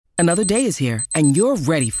Another day is here, and you're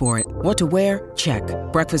ready for it. What to wear? Check.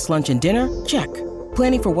 Breakfast, lunch, and dinner? Check.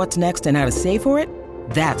 Planning for what's next and how to save for it?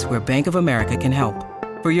 That's where Bank of America can help.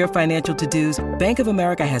 For your financial to-dos, Bank of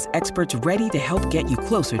America has experts ready to help get you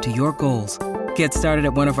closer to your goals. Get started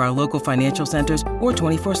at one of our local financial centers or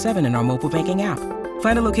 24/7 in our mobile banking app.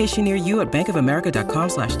 Find a location near you at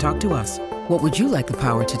bankofamerica.com/talktous. What would you like the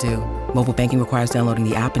power to do? Mobile banking requires downloading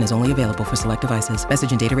the app and is only available for select devices.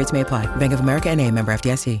 Message and data rates may apply. Bank of America N.A., member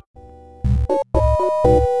FDIC.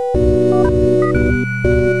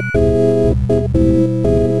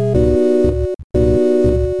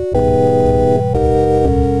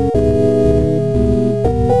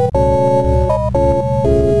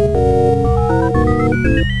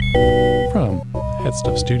 From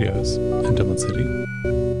Headstuff Studios in Dublin City,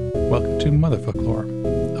 welcome to Mother Folklore,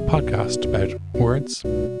 a podcast about words,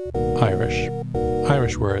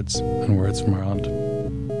 Irish words, and words from Ireland.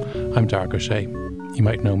 I'm Darach O'Shea. You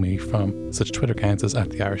might know me from such Twitter accounts as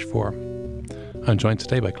 @TheIrish4. I'm joined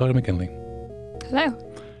today by Clodagh McGinley. Hello.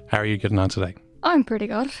 How are you getting on today? I'm pretty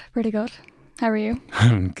good. How are you?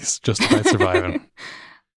 I'm just about surviving.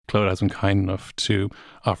 Clodagh has been kind enough to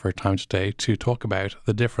offer time today to talk about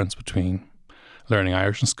the difference between learning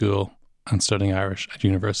Irish in school and studying Irish at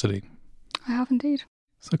university. I have indeed.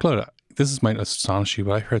 So Clodagh, this might astonish you,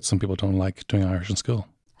 but I heard some people don't like doing Irish in school.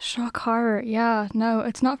 Shock horror. Yeah, no,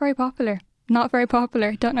 it's not very popular. Not very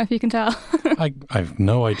popular. Don't know if you can tell. I've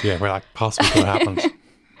no idea where that possibly could have happened.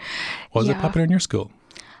 Was it popular in your school?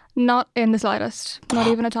 Not in the slightest. Not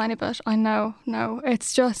even a tiny bit. I know. No,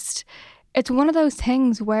 it's just, it's one of those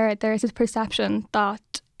things where there's this perception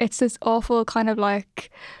that it's this awful kind of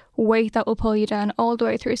like weight that will pull you down all the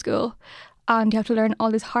way through school. And you have to learn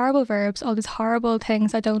all these horrible verbs, all these horrible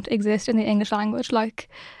things that don't exist in the English language, like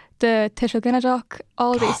the Tishal Ginnadoch,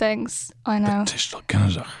 all these things. I know. The Tishal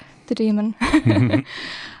Ginnadoch. The demon.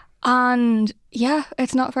 And yeah,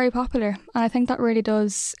 it's not very popular. And I think that really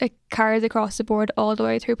does, it carries across the board all the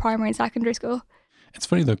way through primary and secondary school. It's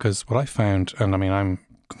funny though, because what I found, and I mean, I'm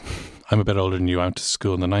a bit older than you. I went to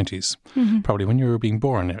school in the 90s, probably when you were being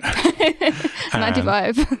born.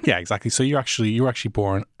 95. Yeah, exactly. So you were actually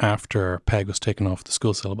born after PEG was taken off the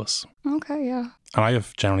school syllabus. Okay, yeah. And I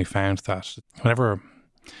have generally found that whenever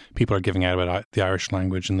people are giving out about the Irish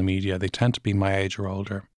language in the media, they tend to be my age or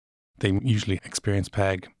older. They usually experience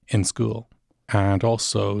PEG in school. And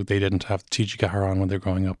also they didn't have the TG Cahir on when they're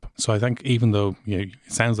growing up. So I think even though it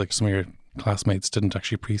sounds like some of your classmates didn't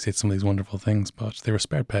actually appreciate some of these wonderful things, but they were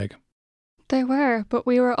spared PEG. They were, but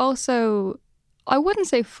we were also, I wouldn't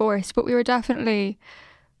say forced, but we were definitely,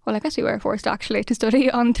 well, I guess we were forced actually to study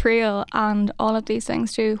on Trial and all of these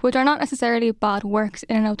things too, which are not necessarily bad works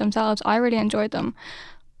in and of themselves. I really enjoyed them,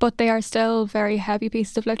 but they are still very heavy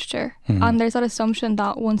pieces of literature. And there's that assumption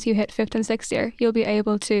that once you hit 5th and 6th year, you'll be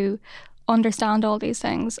able to understand all these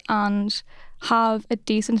things and have a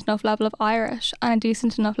decent enough level of Irish and a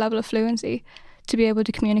decent enough level of fluency to be able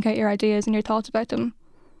to communicate your ideas and your thoughts about them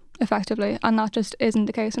effectively, and that just isn't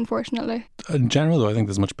the case, unfortunately. In general, though, I think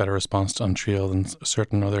there's much better response to Trial than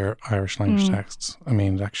certain other Irish language texts. I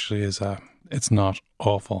mean, it actually is it's not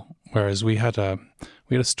awful. Whereas we had a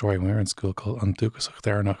story when we were in school called An Dúchasach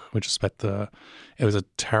Dearnach, which is about it was a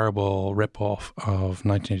terrible rip-off of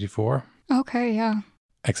 1984. Okay, yeah.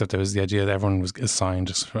 Except it was the idea that everyone was assigned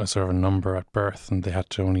a sort of a number at birth, and they had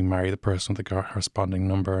to only marry the person with the corresponding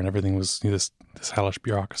number, and everything was this hellish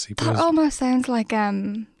bureaucracy. That almost sounds like,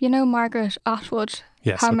 Margaret Atwood,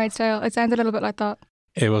 yes, Handmaid's Tale. It sounded a little bit like that.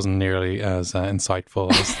 It wasn't nearly as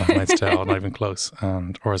insightful as Handmaid's Tale, not even close,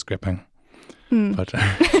 or as gripping. But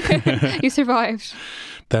you survived.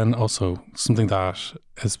 Then also, something that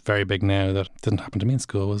is very big now that didn't happen to me in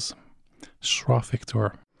school was Shrá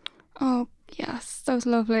Victor. Oh, yes, those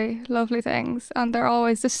lovely, lovely things. And they're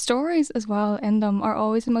always, the stories as well in them are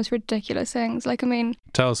always the most ridiculous things. Like, I mean...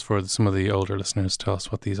 Tell us, for some of the older listeners, tell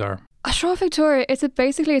us what these are. A Shrá Victor, it's a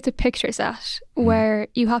picture set where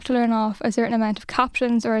you have to learn off a certain amount of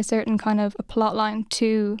captions or a certain kind of a plot line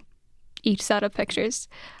to each set of pictures.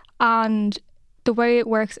 And the way it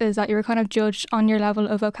works is that you're kind of judged on your level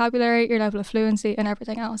of vocabulary, your level of fluency and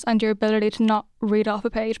everything else, and your ability to not read off a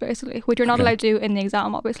page, basically, which you're not allowed to do in the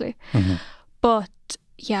exam, obviously. But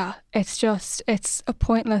yeah, it's a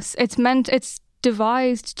pointless, it's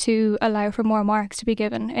devised to allow for more marks to be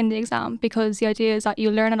given in the exam, because the idea is that you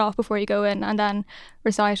learn it off before you go in and then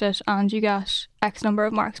recite it and you get X number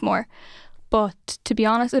of marks more. But to be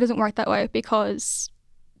honest, it doesn't work that way, because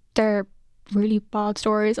they're really bad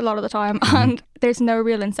stories a lot of the time, and there's no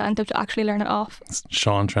real incentive to actually learn it off. It's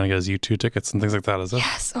Sean trying to get his U2 tickets and things like that, is it?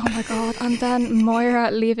 Yes, oh my God. And then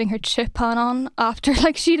Moira leaving her chip pan on after,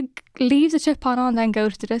 like, she leaves the chip pan on, then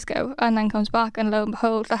goes to the disco and then comes back and lo and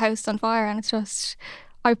behold, the house is on fire. And it's just,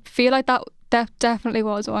 I feel like that definitely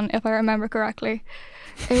was one, if I remember correctly.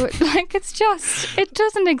 It's just, it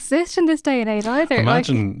doesn't exist in this day and age either.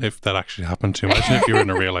 Imagine if that actually happened to you. Imagine if you were in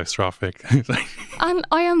a real life traffic. And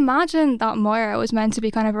I imagine that Moira was meant to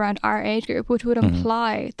be kind of around our age group, which would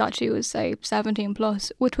imply that she was, say, 17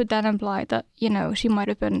 plus, which would then imply that, you know, she might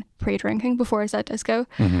have been pre-drinking before said disco.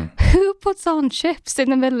 Who puts on chips in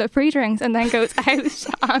the middle of pre-drinks and then goes out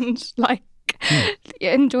and, like,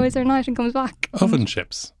 enjoys their night and comes back? Oven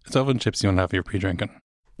chips. It's oven chips you want to have for your pre-drinking.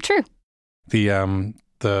 True.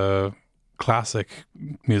 The classic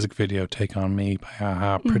music video Take On Me by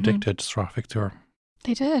a predicted traffic tour.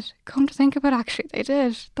 They did. Come to think of it, actually, they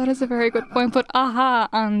did. That is a very good point. But Aha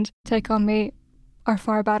and Take On Me are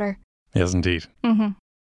far better. Yes, indeed.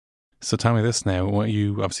 So tell me this now. What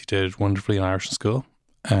you obviously did wonderfully in Irish school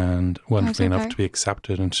and wonderfully enough to be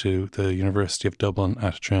accepted into the University of Dublin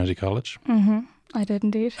at Trinity College. I did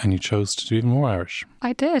indeed. And you chose to do even more Irish.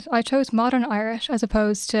 I did. I chose modern Irish as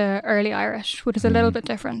opposed to early Irish, which is a little bit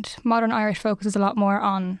different. Modern Irish focuses a lot more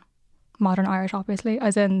on modern Irish, obviously,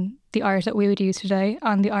 as in the Irish that we would use today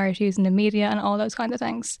and the Irish used in the media and all those kinds of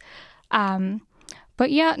things.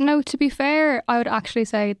 But yeah, no, to be fair, I would actually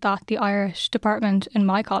say that the Irish department in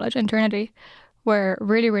my college, in Trinity, were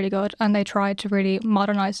really, really good, and they tried to really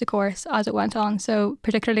modernise the course as it went on. So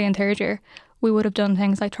particularly in third year, we would have done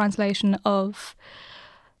things like translation of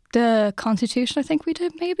the Constitution, I think we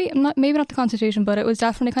did, maybe not the Constitution, but it was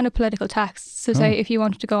definitely kind of political texts. So say if you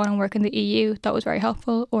wanted to go on and work in the EU, that was very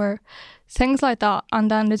helpful, or things like that.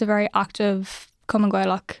 And then there's a very active Cumann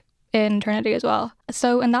Gaelach in Trinity as well.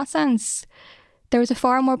 So in that sense, there was a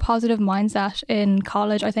far more positive mindset in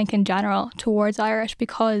college, I think, in general, towards Irish,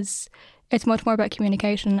 because it's much more about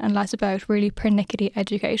communication and less about really pernickety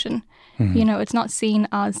education. You know, it's not seen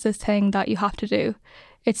as this thing that you have to do.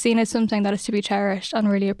 It's seen as something that is to be cherished and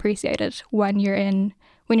really appreciated when you're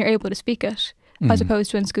able to speak it, as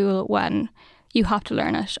opposed to in school when you have to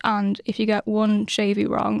learn it. And if you get one shavy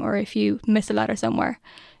wrong or if you miss a letter somewhere,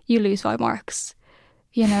 you lose 5 marks.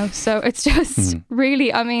 You know, so it's just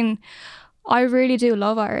really, I mean, I really do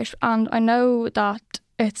love Irish, and I know that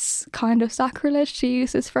it's kind of sacrilege to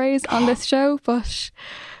use this phrase on this show, but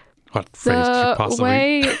what phrase did you possibly...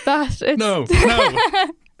 way that it's... No,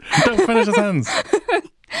 don't finish the sentence.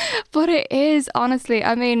 But it is, honestly,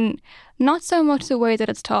 I mean, not so much the way that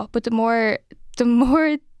it's taught, but the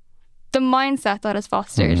mindset that is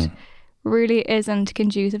fostered really isn't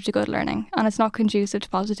conducive to good learning, and it's not conducive to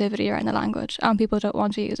positivity around the language, and people don't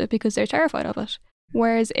want to use it because they're terrified of it.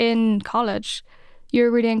 Whereas in college, you're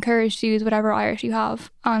really encouraged to use whatever Irish you have,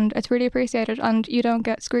 and it's really appreciated, and you don't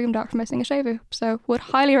get screamed at for missing a shavu. So would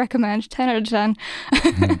highly recommend, 10 out of 10.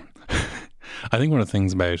 I think one of the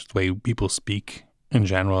things about the way people speak in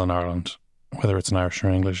general in Ireland, whether it's in Irish or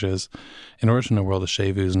English, is in order to know where all the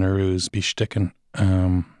shavus and urus be sticking,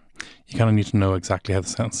 you kind of need to know exactly how the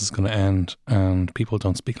sentence is going to end, and people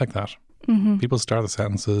don't speak like that. People start the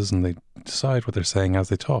sentences and they decide what they're saying as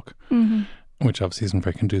they talk. Which obviously isn't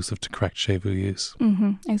very conducive to correct shavu use.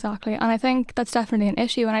 Exactly. And I think that's definitely an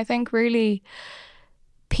issue. And I think really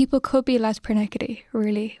people could be less pernickety,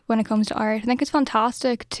 really, when it comes to Irish. I think it's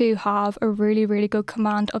fantastic to have a really, really good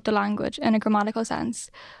command of the language in a grammatical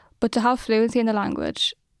sense. But to have fluency in the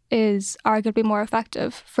language is arguably more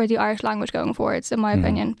effective for the Irish language going forwards, in my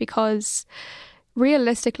opinion, because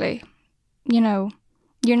realistically, you know,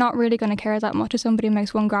 you're not really going to care that much if somebody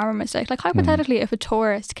makes one grammar mistake. Like hypothetically, if a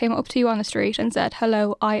tourist came up to you on the street and said,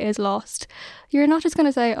 "Hello, I is lost," you're not just going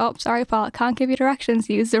to say, "Oh, sorry pal, can't give you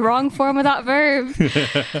directions, use the wrong form of that verb."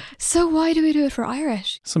 So why do we do it for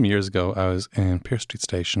Irish? Some years ago, I was in Pearse Street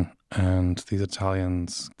Station, and these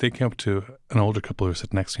Italians, they came up to an older couple who were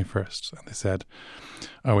sitting next to me first, and they said,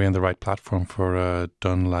 "Are we on the right platform for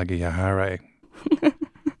Dun Laggy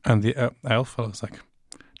And the old fellow was like,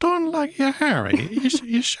 "Dun Laggy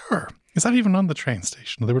you sure? Is that even on the train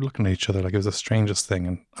station?" They were looking at each other like it was the strangest thing,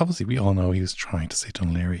 and obviously we all know he was trying to say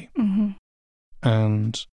Dunleary.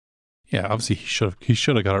 And yeah, obviously he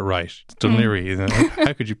should have got it right. Dunleary.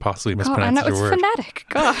 How could you possibly mispronounce your word? It's phonetic.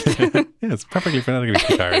 God. Yeah, it's perfectly phonetic if you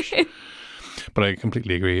speak Irish. But I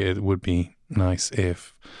completely agree. It would be nice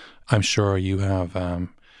if, I'm sure you have,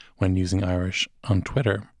 when using Irish on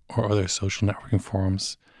Twitter or other social networking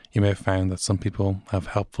forums, you may have found that some people have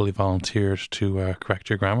helpfully volunteered to correct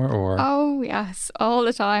your grammar, or Oh, yes, all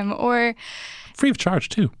the time. Or free of charge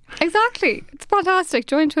too. exactly. It's fantastic.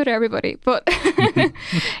 Join Twitter, everybody. But I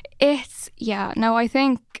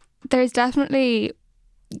think there's definitely,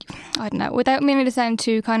 I don't know, without meaning to sound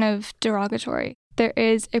too kind of derogatory, there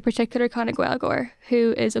is a particular kind of Gaeilgeoir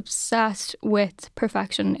who is obsessed with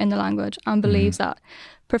perfection in the language and believes that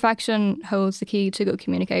perfection holds the key to good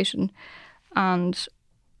communication. And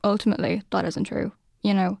ultimately, that isn't true.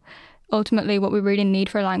 You know, ultimately, what we really need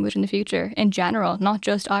for language in the future, in general, not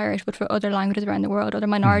just Irish, but for other languages around the world, other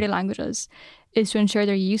minority languages, is to ensure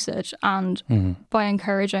their usage and by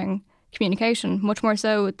encouraging communication, much more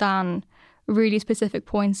so than really specific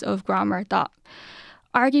points of grammar that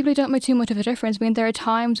arguably don't make too much of a difference. I mean, there are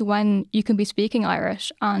times when you can be speaking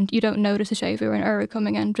Irish and you don't notice a shavu or an error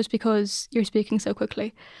coming in just because you're speaking so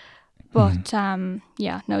quickly. But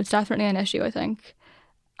it's definitely an issue, I think.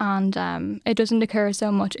 And it doesn't occur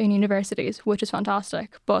so much in universities, which is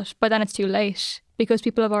fantastic. But by then it's too late because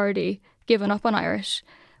people have already given up on Irish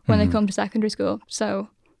when they come to secondary school. So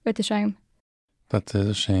it's a shame. That is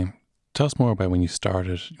a shame. Tell us more about when you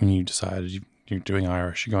decided you're doing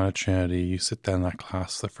Irish, you go on to Trinity, you sit down in that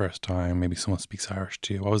class the first time, maybe someone speaks Irish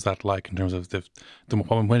to you. What was that like in terms of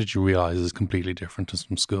when did you realise it's completely different to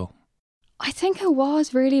from school? I think it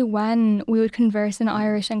was really when we would converse in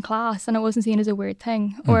Irish in class and it wasn't seen as a weird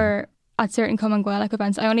thing. Or at certain Common Gaelic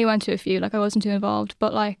events, I only went to a few, like I wasn't too involved,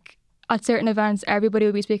 but like at certain events, everybody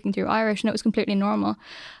would be speaking through Irish and it was completely normal.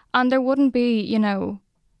 And there wouldn't be,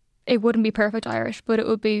 it wouldn't be perfect Irish, but it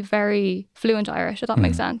would be very fluent Irish, if that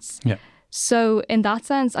makes sense. Yeah. So in that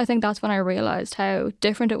sense, I think that's when I realised how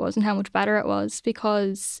different it was and how much better it was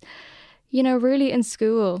because, really in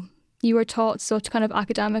school, you were taught such kind of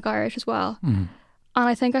academic Irish as well. And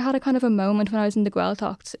I think I had a kind of a moment when I was in the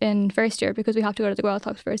Gaeltacht in first year because we have to go to the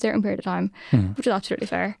Gaeltacht for a certain period of time, which is absolutely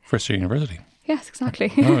fair. First year university? Yes, exactly.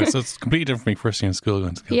 So it's completely different from first year in school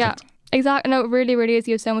going to Gaeltacht. Yeah, exactly. No, it really, really is.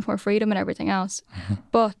 You have so much more freedom and everything else.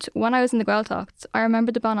 But when I was in the Gaeltacht, I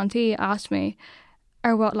remember the Banantí asked me,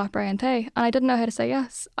 or what la Brian and I didn't know how to say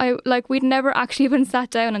yes. We'd never actually been sat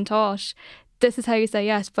down and taught this is how you say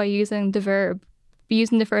yes by using the verb,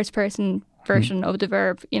 using the first person version of the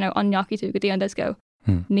verb, on Nyaki to Gadi and Disco,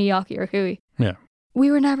 Ni Yaki or Hui. Yeah. We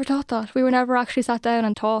were never taught that. We were never actually sat down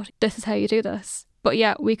and taught this is how you do this. But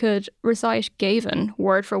yeah, we could recite Gavin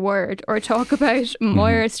word for word or talk about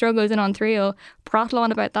Moira's struggles in Ontriel, prattle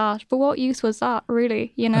on about that. But what use was that,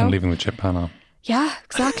 really, And leaving the chip pan on. Yeah,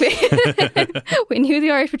 exactly. We knew the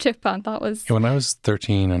Irish for chip pan. That was... Yeah, when I was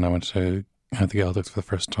 13 and I went to the Gaeltacht for the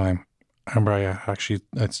first time, I remember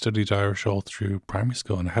I'd studied Irish all through primary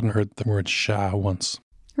school and I hadn't heard the word sha once.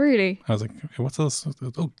 Really? I was like, okay, what's this?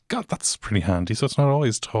 Oh, God, that's pretty handy. So it's not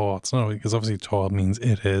always taw. It's not, because obviously taw means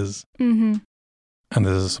it is. Mm-hmm. And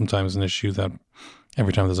this is sometimes an issue that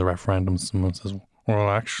every time there's a referendum, someone says, well,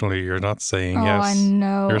 actually, you're not saying yes. I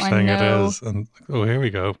know. You're saying it is. And here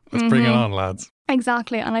we go. Let's bring it on, lads.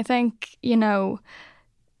 Exactly. And I think,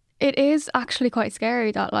 it is actually quite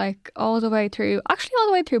scary that all the way through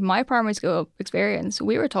my primary school experience,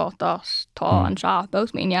 we were taught that ta and sha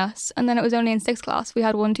both mean yes. And then it was only in sixth class we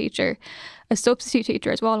had one teacher, a substitute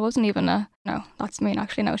teacher as well. It wasn't even that's mean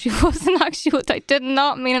actually. No, she wasn't actually. I did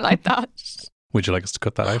not mean it like that. Would you like us to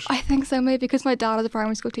cut that out? I think so, maybe because my dad is a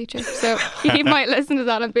primary school teacher. So he might listen to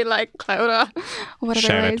that and be like, Clodagh, whatever.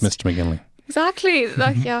 Shout out to Mr. McGinley. Exactly.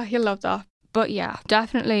 Yeah, he'll love that. But yeah,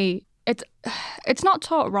 definitely, it's not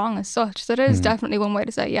taught wrong as such. That is definitely one way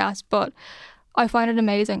to say yes. But I find it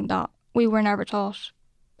amazing that we were never taught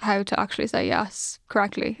how to actually say yes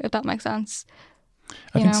correctly, if that makes sense.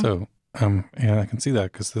 I think so. Yeah, I can see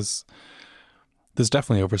that because there's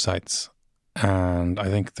definitely oversights. And I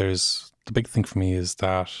think the big thing for me is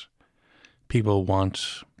that people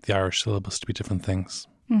want the Irish syllabus to be different things.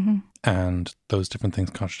 Mm-hmm. And those different things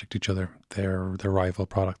contradict each other. They're rival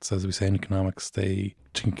products. As we say in economics, they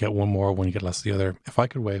can get one more when you get less of the other. If I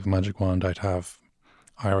could wave a magic wand, I'd have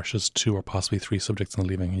Irish as 2 or possibly 3 subjects in the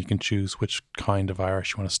leaving. You can choose which kind of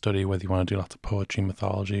Irish you want to study, whether you want to do lots of poetry,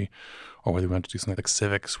 mythology, or whether you want to do something like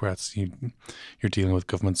civics, where you're dealing with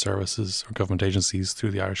government services or government agencies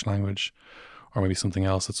through the Irish language, or maybe something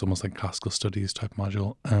else that's almost like classical studies type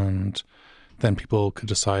module. And then people could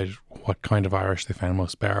decide what kind of Irish they found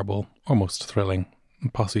most bearable or most thrilling,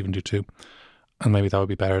 and possibly even do 2. And maybe that would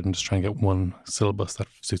be better than just trying to get one syllabus that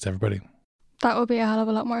suits everybody. That would be a hell of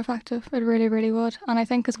a lot more effective. It really, really would. And I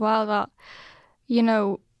think as well that,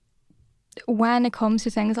 when it comes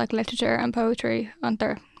to things like literature and poetry,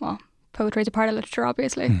 poetry is a part of literature,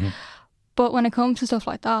 obviously. Mm-hmm. But when it comes to stuff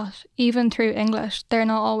like that, even through English, they're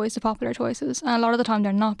not always the popular choices. And a lot of the time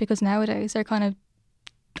they're not, because nowadays they're kind of,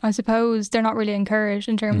 I suppose, they're not really encouraged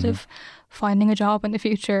in terms of finding a job in the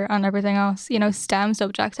future and everything else. You know, STEM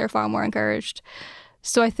subjects are far more encouraged.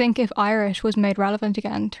 So I think if Irish was made relevant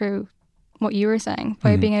again through what you were saying,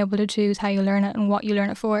 by being able to choose how you learn it and what you learn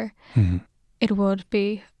it for, it would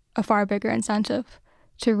be a far bigger incentive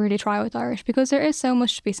to really try with Irish, because there is so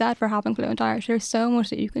much to be said for having fluent Irish. There's so much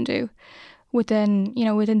that you can do within, you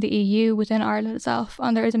know, within the EU, within Ireland itself,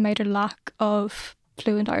 and there is a major lack of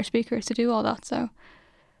fluent Irish speakers to do all that. So,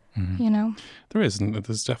 you know, there is, and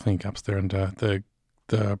there's definitely gaps there. And the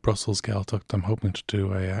Brussels Gaeltacht, I'm hoping to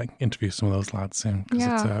do interview some of those lads soon,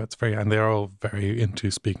 because it's very, and they're all very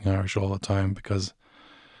into speaking Irish all the time, because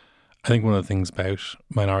I think one of the things about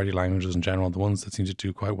minority languages in general, the ones that seem to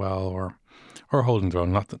do quite well or holding their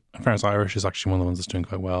own, not that, in fairness, Irish is actually one of the ones that's doing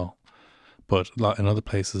quite well, but in other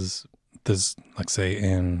places, there's, like, say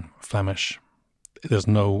in Flemish, it's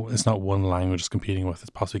not one language it's competing with, it's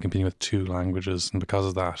possibly competing with two languages, and because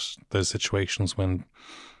of that, there's situations when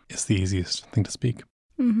it's the easiest thing to speak.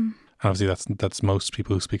 And obviously that's most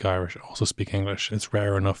people who speak Irish also speak English. It's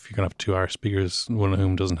rare enough you can have two Irish speakers, one of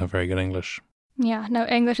whom doesn't have very good English. Yeah, no,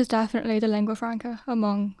 English is definitely the lingua franca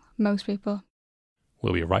among most people.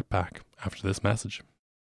 We'll be right back after this message.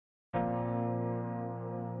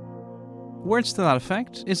 Words to That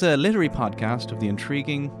Effect is a literary podcast of the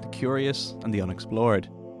intriguing, the curious, and the unexplored.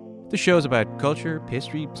 The show's about culture,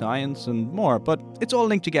 history, science, and more, but it's all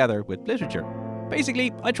linked together with literature.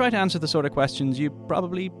 Basically, I try to answer the sort of questions you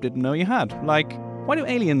probably didn't know you had, like, why do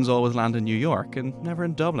aliens always land in New York and never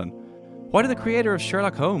in Dublin? Why did the creator of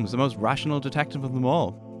Sherlock Holmes, the most rational detective of them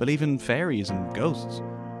all, believe in fairies and ghosts?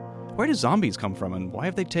 Where do zombies come from, and why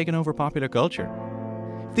have they taken over popular culture?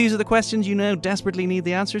 If these are the questions you now desperately need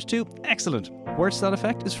the answers to, excellent. Words to That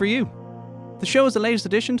Effect is for you. The show is the latest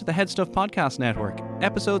addition to the Head Stuff Podcast Network.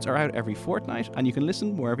 Episodes are out every fortnight, and you can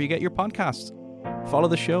listen wherever you get your podcasts. Follow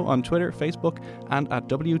the show on Twitter, Facebook, and at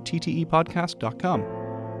wttepodcast.com.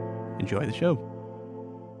 Enjoy the show.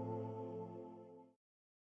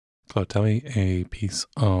 Claude, tell me a piece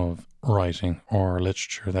of writing or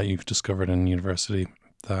literature that you've discovered in university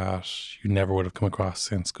that you never would have come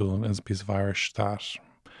across in school as a piece of Irish that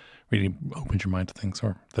really opened your mind to things,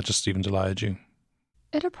 or that just even delighted you.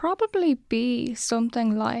 It'd probably be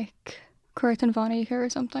something like Curtin Van Eyck or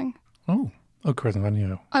something. Oh, Curtin Van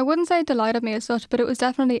Eyck. I wouldn't say it delighted me as such, but it was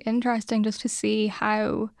definitely interesting just to see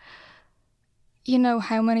how, you know,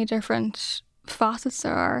 how many different facets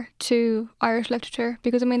there are to Irish literature,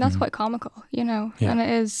 because I mean that's quite comical, you know, and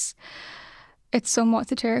it's somewhat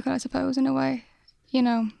satirical, I suppose, in a way, you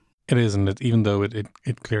know. It is, and even though it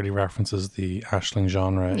clearly references the Aisling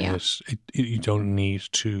genre, you don't need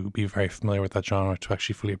to be very familiar with that genre to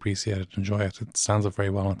actually fully appreciate it, enjoy it. It stands up very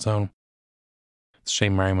well on its own. It's a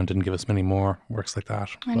shame Merriman didn't give us many more works like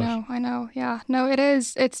that. I know, yeah. No, it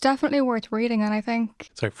is. It's definitely worth reading, and I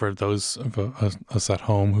think... So for those of us at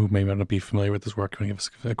home who may not be familiar with this work, can you give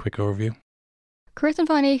us a quick overview? Curtin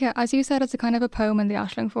Van Eyck, as you said, it's a kind of a poem in the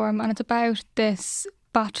Aisling form, and it's about this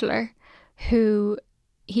bachelor who...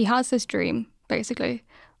 He has this dream, basically,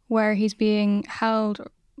 where he's being held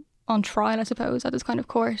on trial, I suppose, at this kind of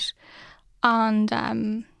court.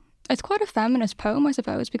 And it's quite a feminist poem, I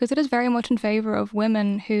suppose, because it is very much in favour of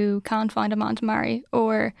women who can't find a man to marry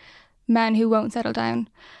or men who won't settle down.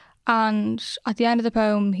 And at the end of the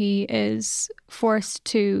poem, he's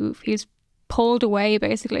pulled away,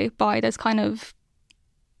 basically, by this kind of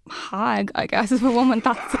hag, I guess, of a woman.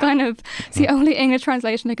 That's it's the only English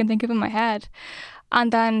translation I can think of in my head.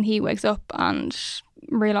 And then he wakes up and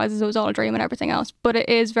realises it was all a dream and everything else. But it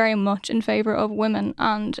is very much in favour of women,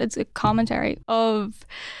 and it's a commentary of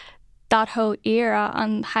that whole era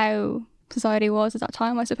and how society was at that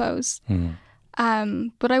time, I suppose.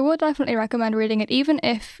 But I would definitely recommend reading it, even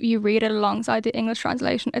if you read it alongside the English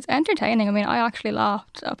translation. It's entertaining. I mean, I actually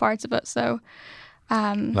laughed at parts of it. So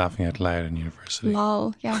laughing out loud in university.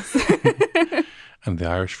 Lol, yes. And the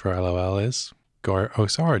Irish for LOL is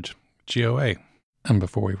Gorsard, GOA. And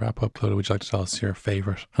before we wrap up, Clodagh, would you like to tell us your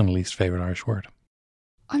favourite and least favourite Irish word?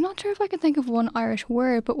 I'm not sure if I can think of one Irish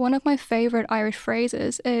word, but one of my favourite Irish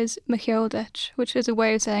phrases is "Macheoldich," which is a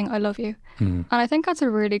way of saying I love you. And I think that's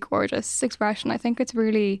a really gorgeous expression. I think it's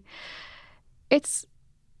very,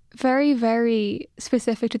 very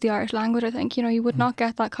specific to the Irish language, I think. You know, you would not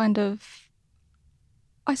get that kind of,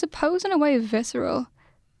 I suppose, in a way, visceral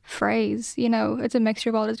phrase. You know, it's a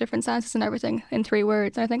mixture of all those different senses and everything in 3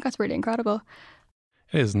 words. And I think that's really incredible.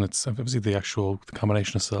 It is, and it's obviously the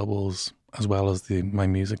combination of syllables as well as my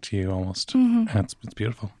music to you almost. And it's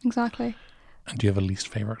beautiful. Exactly. And do you have a least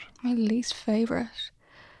favourite? My least favourite?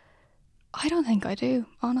 I don't think I do,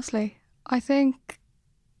 honestly. I think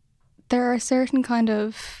there are certain kind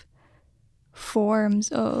of forms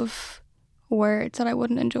of words that I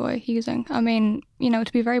wouldn't enjoy using. I mean, you know,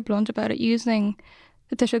 to be very blunt about it, using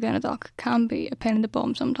the Tishel Genadoc can be a pain in the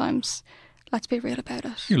bum sometimes. Let's be real about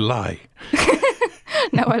it. You lie.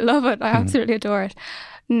 No, I love it. I absolutely adore it.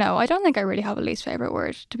 No, I don't think I really have a least favourite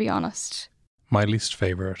word, to be honest. My least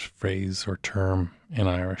favourite phrase or term in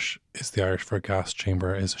Irish is the Irish for a gas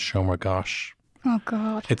chamber is a shomer gosh. Oh,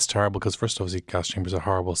 God. It's terrible because first obviously gas chambers are a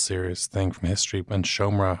horrible, serious thing from history, and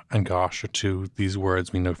shomra and gosh are these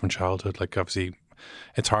words we know from childhood. Like obviously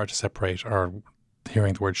it's hard to separate or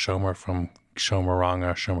hearing the word shomer from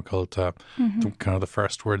shomeranga, shomerculta, kind of the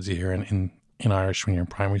first words you hear in Irish when you're in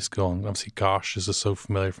primary school. And obviously gosh is just so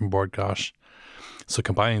familiar from board gosh. So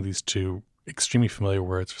combining these two extremely familiar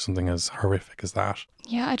words for something as horrific as that.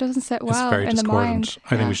 Yeah, it doesn't sit well very in the mind.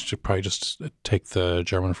 I think we should probably just take the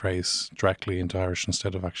German phrase directly into Irish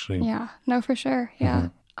instead of actually... Yeah, no, for sure. Yeah.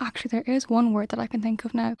 Actually, there is one word that I can think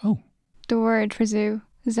of now. Oh. The word for zoo.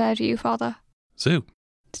 Z-U, father. Zoo.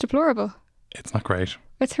 It's deplorable. It's not great.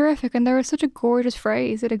 It's horrific, and there was such a gorgeous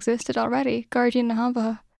phrase. It existed already. Guardian na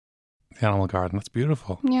Havaha. The animal garden. That's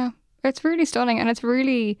beautiful. Yeah. It's really stunning, and it's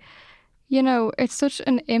really, you know, it's such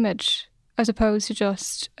an image as opposed to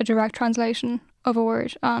just a direct translation of a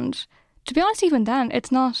word. And to be honest, even then,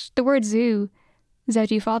 it's not, the word zoo,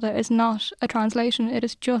 Z-U fada, is not a translation. It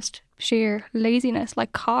is just sheer laziness,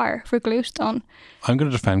 like car for Glushtan. I'm going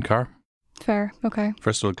to defend car. Fair, okay.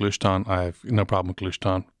 First of all, Glushtan, I have no problem with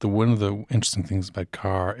Glushtan. One of the interesting things about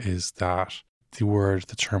car is that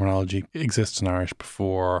the terminology exists in Irish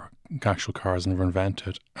before actual cars were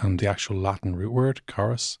invented, and the actual Latin root word,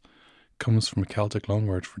 carus, comes from a Celtic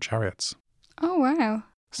loanword for chariots. Oh, wow.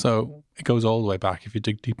 So it goes all the way back. If you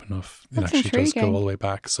dig deep enough, it That's actually does go intriguing. all the way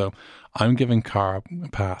back. So I'm giving car a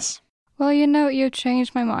pass. Well, you know, you've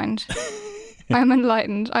changed my mind. I'm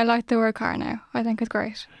enlightened. I like the word car now. I think it's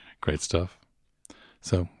great. Great stuff.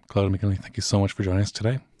 So, Claudia McGinley, thank you so much for joining us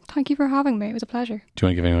today. Thank you for having me. It was a pleasure. Do you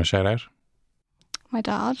want to give anyone a shout out? My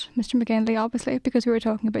dad, Mr. McGinley, obviously, because we were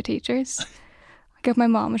talking about teachers. I give my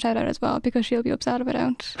mom a shout out as well because she'll be upset if I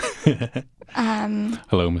don't.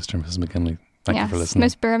 Hello, Mr. and Mrs. McGinley. Thank you for listening.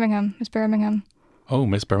 Miss Birmingham. Oh,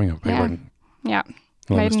 Miss Birmingham. Yeah.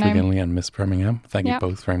 Hello, Maiden Mr. name. McGinley and Miss Birmingham. Thank you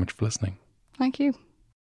both very much for listening. Thank you.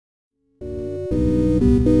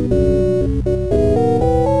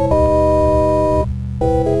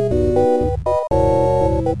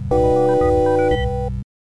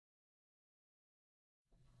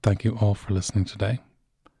 Thank you all for listening today.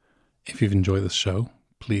 If you've enjoyed this show,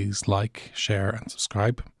 please like, share and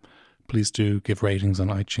subscribe. Please do give ratings on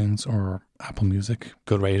iTunes or Apple Music.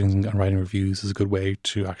 Good ratings and writing reviews is a good way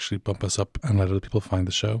to actually bump us up and let other people find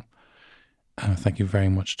the show. Thank you very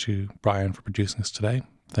much to Brian for producing us today.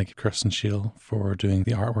 Thank you, Kirsten Shield, for doing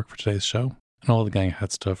the artwork for today's show. And all the gang of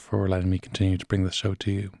Head Stuff for letting me continue to bring this show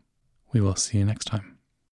to you. We will see you next time.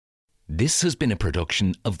 This has been a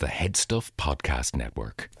production of the Head Stuff Podcast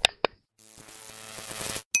Network.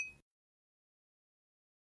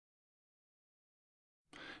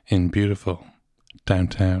 In beautiful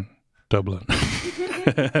downtown Dublin.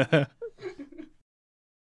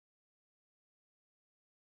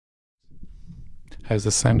 How's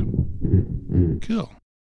this sound? Cool.